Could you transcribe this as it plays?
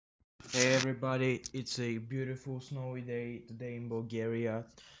Hey everybody, it's a beautiful snowy day today in Bulgaria,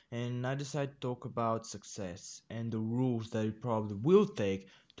 and I decided to talk about success and the rules that it probably will take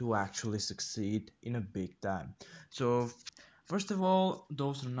to actually succeed in a big time. So, first of all,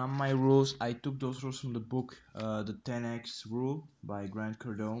 those are not my rules. I took those rules from the book, The 10x Rule by Grant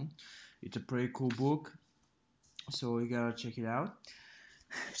Cardone. It's a pretty cool book, so you gotta check it out.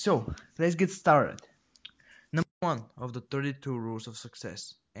 So, let's get started. Number one of the 32 rules of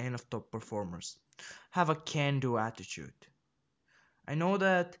success and of top performers: have a can do attitude. I know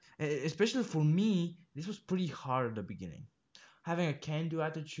that, especially for me, this was pretty hard at the beginning. Having a can do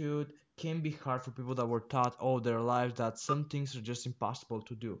attitude can be hard for people that were taught all their lives that some things are just impossible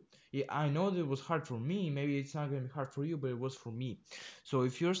to do. Yeah, I know that it was hard for me. Maybe it's not going to be hard for you, but it was for me. So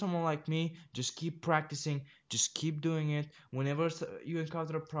if you're someone like me, just keep practicing, just keep doing it. Whenever you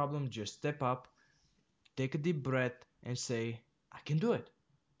encounter a problem, just step up, take a deep breath, and say, I can do it.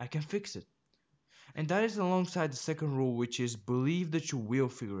 I can fix it. And that is alongside the second rule, which is believe that you will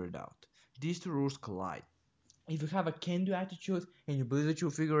figure it out. These two rules collide. If you have a can-do attitude and you believe that you'll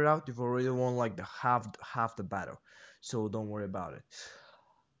figure it out, you've already won like the half the battle. So don't worry about it.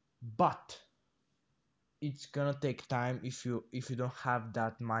 But it's gonna take time if you don't have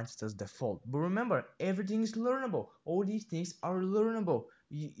that mindset as default. But remember, everything is learnable. All these things are learnable.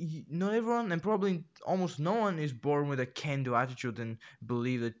 Not everyone, and probably almost no one, is born with a can-do attitude and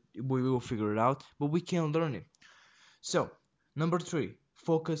believe that we will figure it out. But we can learn it. So, number three,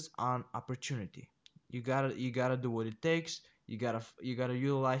 focus on opportunity. You gotta do what it takes. You gotta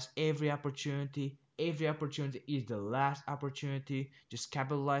utilize every opportunity. Every opportunity is the last opportunity. Just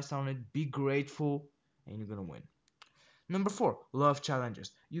capitalize on it. Be grateful, and you're gonna win. Number four, love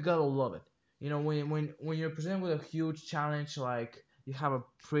challenges. You gotta love it. When you're presented with a huge challenge, like you have a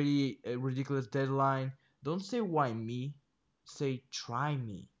pretty ridiculous deadline, don't say why me. Say try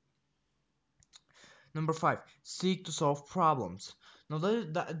me. Number five, seek to solve problems. Now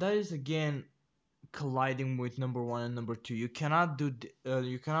that is again colliding with number one and number two. You cannot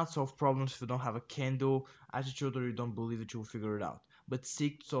solve problems if you don't have a can-do attitude or you don't believe that you'll figure it out. But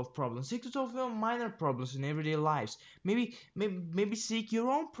seek to solve problems. Seek to solve minor problems in everyday lives. Maybe seek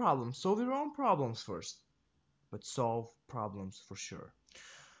your own problems. Solve your own problems first, but solve problems for sure.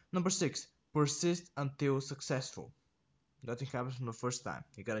 Number six, persist until successful. Nothing happens from the first time.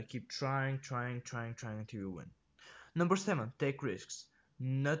 You gotta keep trying, trying, trying, trying until you win. Number seven, take risks.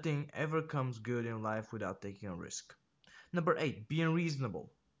 Nothing ever comes good in life without taking a risk. Number eight, being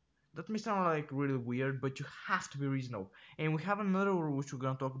reasonable. That may sound like really weird, but you have to be reasonable. And we have another rule which we're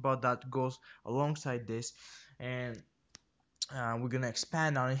gonna talk about that goes alongside this, and we're gonna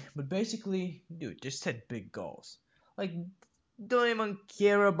expand on it. But basically, dude, just set big goals. Like, don't even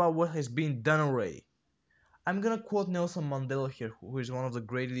care about what has been done already. I'm gonna quote Nelson Mandela here, who is one of the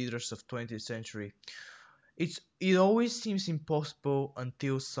great leaders of 20th century. It always seems impossible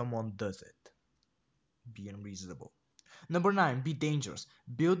until someone does it. Be unreasonable. Number nine, be dangerous.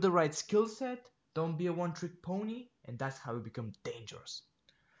 Build the right skill set. Don't be a one-trick pony, and that's how you become dangerous.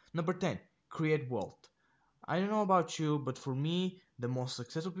 Number 10, create wealth. I don't know about you, but for me, the most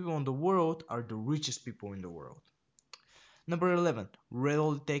successful people in the world are the richest people in the world. Number 11,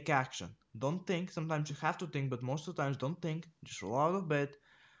 readily take action. Don't think. Sometimes you have to think, but most of the times don't think. Just roll out of bed,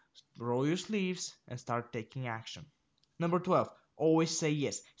 roll your sleeves, and start taking action. Number 12, always say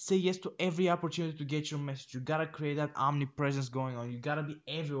yes. Say yes to every opportunity to get your message. You gotta create that omnipresence going on. You gotta be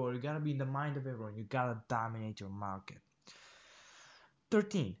everywhere. You gotta be in the mind of everyone. You gotta dominate your market.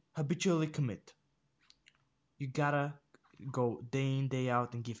 13, habitually commit. You gotta go day in, day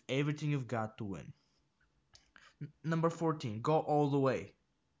out, and give everything you've got to win. Number 14, go all the way.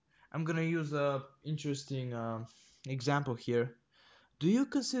 I'm gonna use a interesting example here. Do you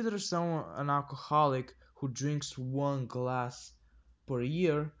consider someone an alcoholic who drinks one glass per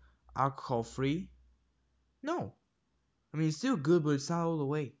year alcohol free? No. I mean, it's still good, but it's not all the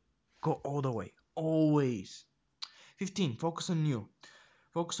way. Go all the way. Always. 15. Focus on you.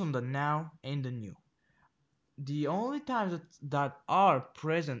 Focus on the now and the new. The only times that are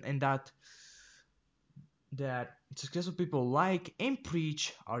present and that successful people like and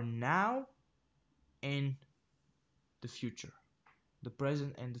preach are now and the future. The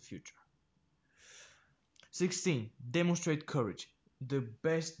present and the future. 16. Demonstrate courage. The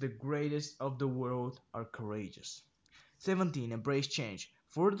best, the greatest of the world are courageous. 17. Embrace change.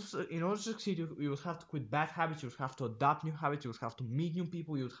 In order to succeed, you would have to quit bad habits, you would have to adopt new habits, you would have to meet new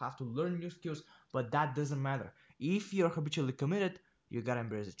people, you would have to learn new skills, but that doesn't matter. If you're habitually committed, you gotta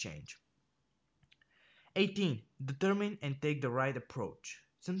embrace the change. 18. Determine and take the right approach.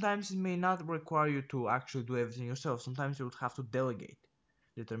 Sometimes it may not require you to actually do everything yourself, sometimes you would have to delegate.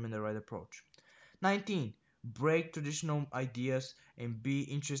 determine the right approach. 19. Break traditional ideas and be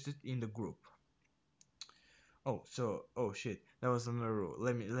interested in the group. Oh shit, that was another rule.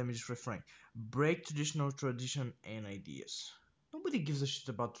 Let me just refrain. Break tradition and ideas. Nobody gives a shit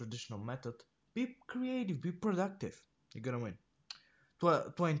about traditional method. Be creative, be productive. You're gonna win.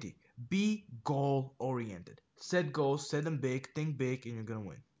 20. Be goal oriented. Set goals, set them big, think big, and you're gonna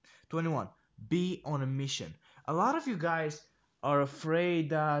win. 21. Be on a mission. A lot of you guys are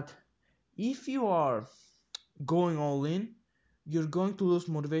afraid that if you are going all in, you're going to lose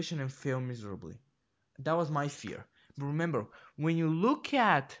motivation and fail miserably. That was my fear. But remember, when you look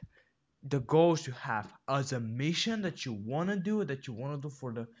at the goals you have as a mission that you want to do, that you want to do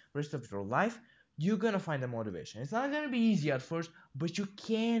for the rest of your life, you're going to find the motivation. It's not going to be easy at first, but you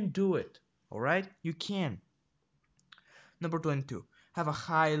can do it. All right? You can. Number 22. Have a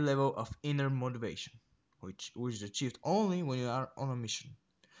high level of inner motivation, which is achieved only when you are on a mission.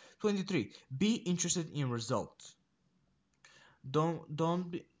 23. Be interested in results. Don't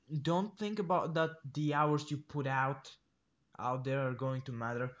don't be, don't think about that the hours you put out there are going to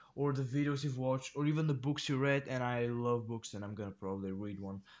matter, or the videos you've watched, or even the books you read. And I love books, and I'm gonna probably read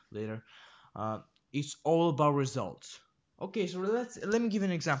one later. uh, it's all about results. Okay, so let me give you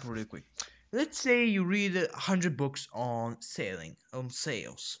an example really quick. Let's say you read 100 books on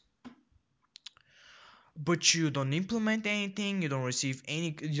sales, but you don't implement anything, you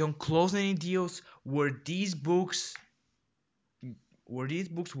don't close any deals. Were these books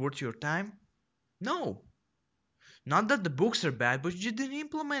worth your time? No. Not that the books are bad, but you didn't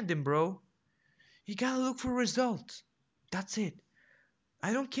implement them, bro. You gotta look for results. That's it.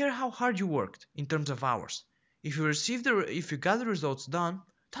 I don't care how hard you worked in terms of hours. If you got the results done,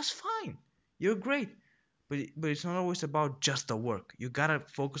 that's fine. You're great. But it's not always about just the work. You gotta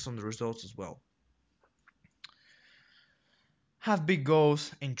focus on the results as well. Have big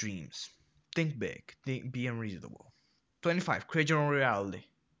goals and dreams. Think big. Be unreasonable. 25. Create your own reality.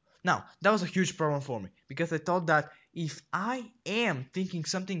 Now, that was a huge problem for me because I thought that if I am thinking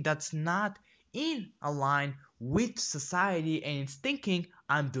something that's not in a line with society and its thinking,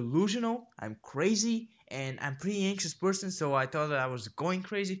 I'm delusional, I'm crazy, and I'm pretty anxious person, so I thought that I was going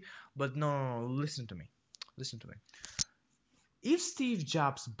crazy. But no, listen to me. Listen to me. If Steve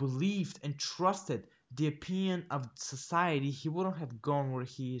Jobs believed and trusted the opinion of society, he wouldn't have gone where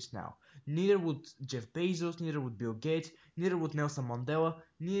he is now. Neither would Jeff Bezos, neither would Bill Gates, neither would Nelson Mandela,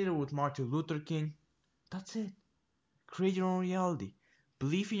 neither would Martin Luther King. That's it. Create your own reality.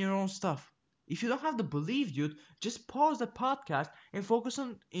 Believe in your own stuff. If you don't have the belief, dude, just pause the podcast and focus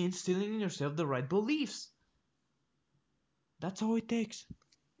on instilling in yourself the right beliefs. That's all it takes.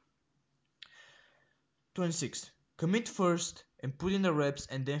 26. Commit first and put in the reps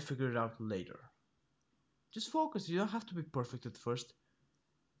and then figure it out later. Just focus. You don't have to be perfect at first.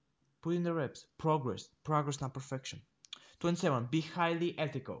 Put in the reps. Progress, not perfection. 27. Be highly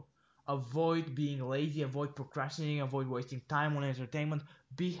ethical. Avoid being lazy, avoid procrastinating, avoid wasting time on entertainment.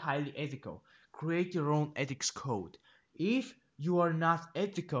 Be highly ethical. Create your own ethics code. If you are not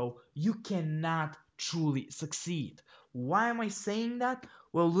ethical, you cannot truly succeed. Why am I saying that?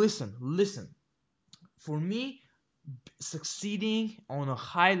 Well, listen. For me, succeeding on a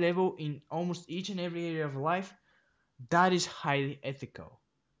high level in almost each and every area of life, that is highly ethical.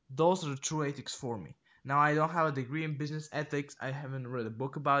 Those are the true ethics for me. Now, I don't have a degree in business ethics. I haven't read a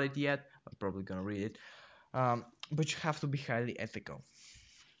book about it yet. I'm probably gonna read it. But you have to be highly ethical.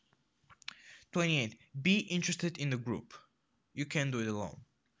 28. Be interested in the group. You can't do it alone.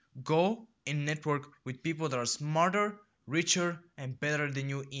 Go and network with people that are smarter, richer, and better than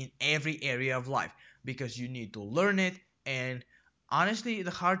you in every area of life because you need to learn it. And honestly,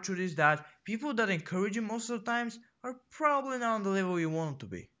 the hard truth is that people that encourage you most of the times are probably not on the level you want them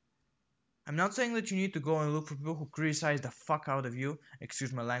to be. I'm not saying that you need to go and look for people who criticize the fuck out of you,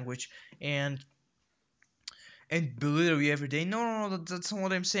 excuse my language, and belittle you every day. No, that's not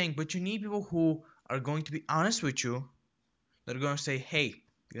what I'm saying. But you need people who are going to be honest with you. They're going to say, hey,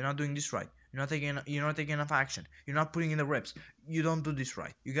 you're not doing this right. You're not taking enough action. You're not putting in the reps. You don't do this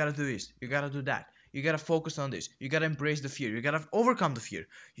right. You gotta do this. You gotta do that. You gotta focus on this. You gotta embrace the fear. You gotta overcome the fear.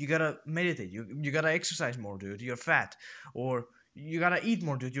 You gotta meditate. You gotta exercise more, dude. You're fat. Or you gotta eat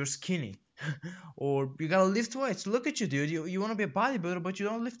more, dude. You're skinny. Or you gotta lift weights. Look at you, dude. You wanna be a bodybuilder, but you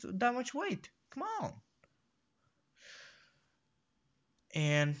don't lift that much weight. Come on.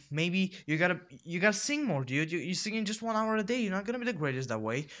 And maybe you gotta sing more, dude. You singing just 1 hour a day. You're not gonna be the greatest that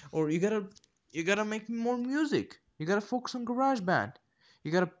way. Or you gotta make more music. You gotta focus on GarageBand.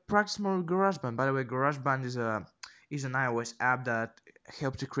 You gotta practice more with GarageBand. By the way, GarageBand is an iOS app that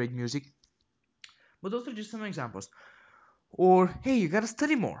helps you create music. But those are just some examples. Or hey, you gotta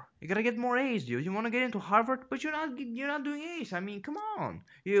study more. You gotta get more A's. You wanna get into Harvard, but you're not doing A's. I mean, come on.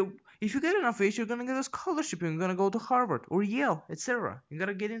 If you get enough A's, you're gonna get a scholarship. You're gonna go to Harvard or Yale, etc. You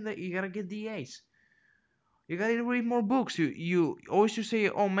gotta get the A's. You gotta read more books. You always just say,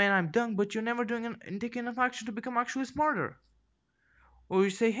 oh man, I'm done, but you're never doing and taking enough action to become actually smarter. Or you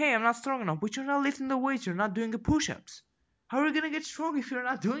say, hey, I'm not strong enough, but you're not lifting the weights. You're not doing the push-ups. How are you gonna get strong if you're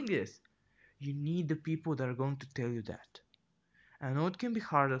not doing this? You need the people that are going to tell you that. I know it can be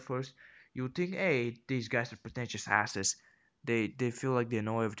hard at first. You think, hey, these guys are pretentious asses. They feel like they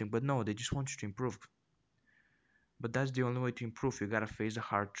know everything, but no, they just want you to improve. But that's the only way to improve. You gotta face the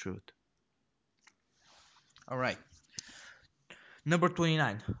hard truth. All right. Number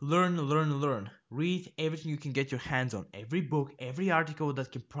 29. Learn, learn, learn. Read everything you can get your hands on. Every book, every article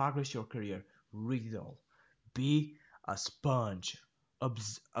that can progress your career. Read it all. Be a sponge.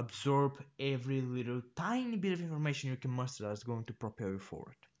 Absorb every little tiny bit of information you can muster that's going to propel you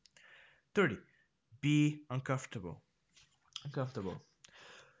forward. 30. Be uncomfortable. Uncomfortable.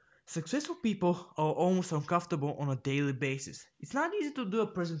 Successful people are almost uncomfortable on a daily basis. It's not easy to do a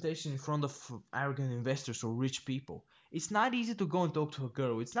presentation in front of arrogant investors or rich people. It's not easy to go and talk to a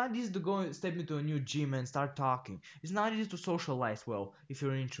girl. It's not easy to go and step into a new gym and start talking. It's not easy to socialize well if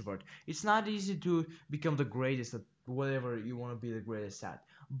you're an introvert. It's not easy to become the greatest at whatever you want to be the greatest at.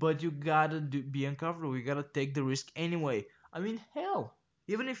 But you gotta be uncomfortable. You gotta take the risk anyway. I mean, hell,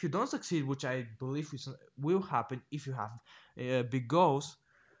 even if you don't succeed, which I believe will happen if you have big goals,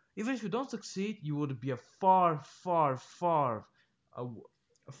 even if you don't succeed, you would be a far, far, far uh,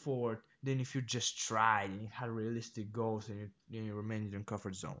 forward than if you just tried and you had realistic goals and you remained in your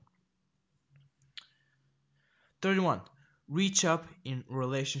comfort zone. 31. Reach up in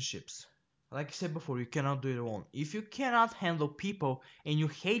relationships. Like I said before, you cannot do it alone. If you cannot handle people and you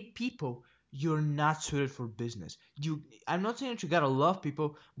hate people, you're not suited for business. I'm not saying that you gotta love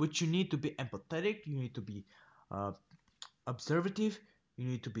people, but you need to be empathetic. You need to be uh, observative, you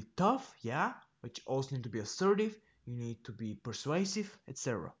need to be tough, yeah, but you also need to be assertive, you need to be persuasive,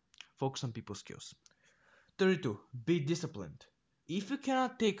 etc. Focus on people skills. 32. Be disciplined. If you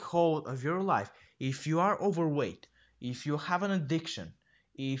cannot take hold of your life, if you are overweight, if you have an addiction,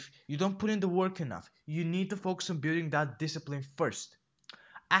 if you don't put in the work enough, you need to focus on building that discipline first.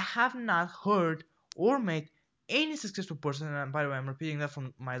 I have not heard or met any successful person, and by the way, I'm repeating that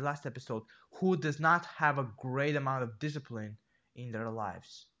from my last episode, who does not have a great amount of discipline in their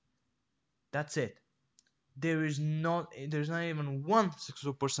lives. That's it. There's not even one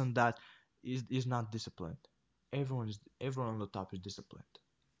successful person that is not disciplined. Everyone on the top is disciplined.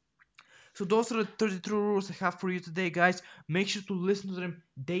 So those are the 32 rules I have for you today, guys. Make sure to listen to them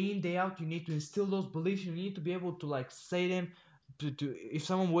day in, day out. You need to instill those beliefs. You need to be able to like say them. If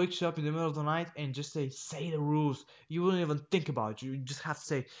someone wakes you up in the middle of the night and just say the rules, you wouldn't even think about it. You just have to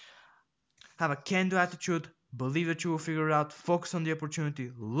say, have a can-do attitude, believe that you will figure it out, focus on the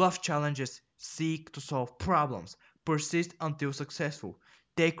opportunity, love challenges, seek to solve problems, persist until successful,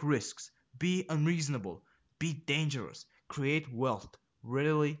 take risks, be unreasonable, be dangerous, create wealth,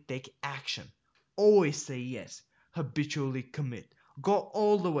 readily take action, always say yes, habitually commit, go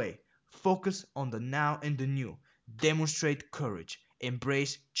all the way, focus on the now and the new, demonstrate courage,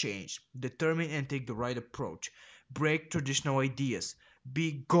 embrace change, determine and take the right approach, break traditional ideas,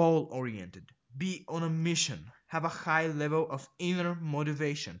 be goal oriented. Be on a mission. Have a high level of inner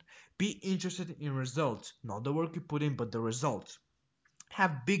motivation. Be interested in results. Not the work you put in, but the results.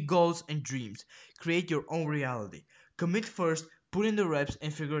 Have big goals and dreams. Create your own reality. Commit first, put in the reps,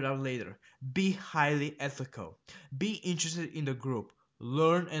 and figure it out later. Be highly ethical. Be interested in the group.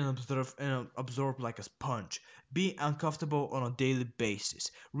 Learn and absorb like a sponge. Be uncomfortable on a daily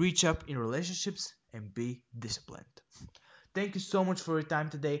basis. Reach up in relationships and be disciplined. Thank you so much for your time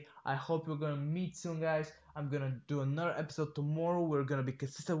today. I hope we're gonna meet soon, guys. I'm gonna do another episode tomorrow. We're gonna be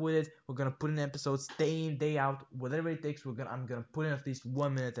consistent with it. We're gonna put in episodes day in, day out, whatever it takes. I'm gonna put in at least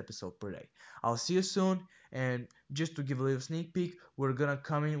 1 minute episode per day. I'll see you soon. And just to give a little sneak peek, we're gonna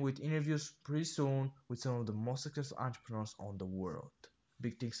come in with interviews pretty soon with some of the most successful entrepreneurs on the world.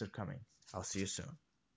 Big things are coming. I'll see you soon.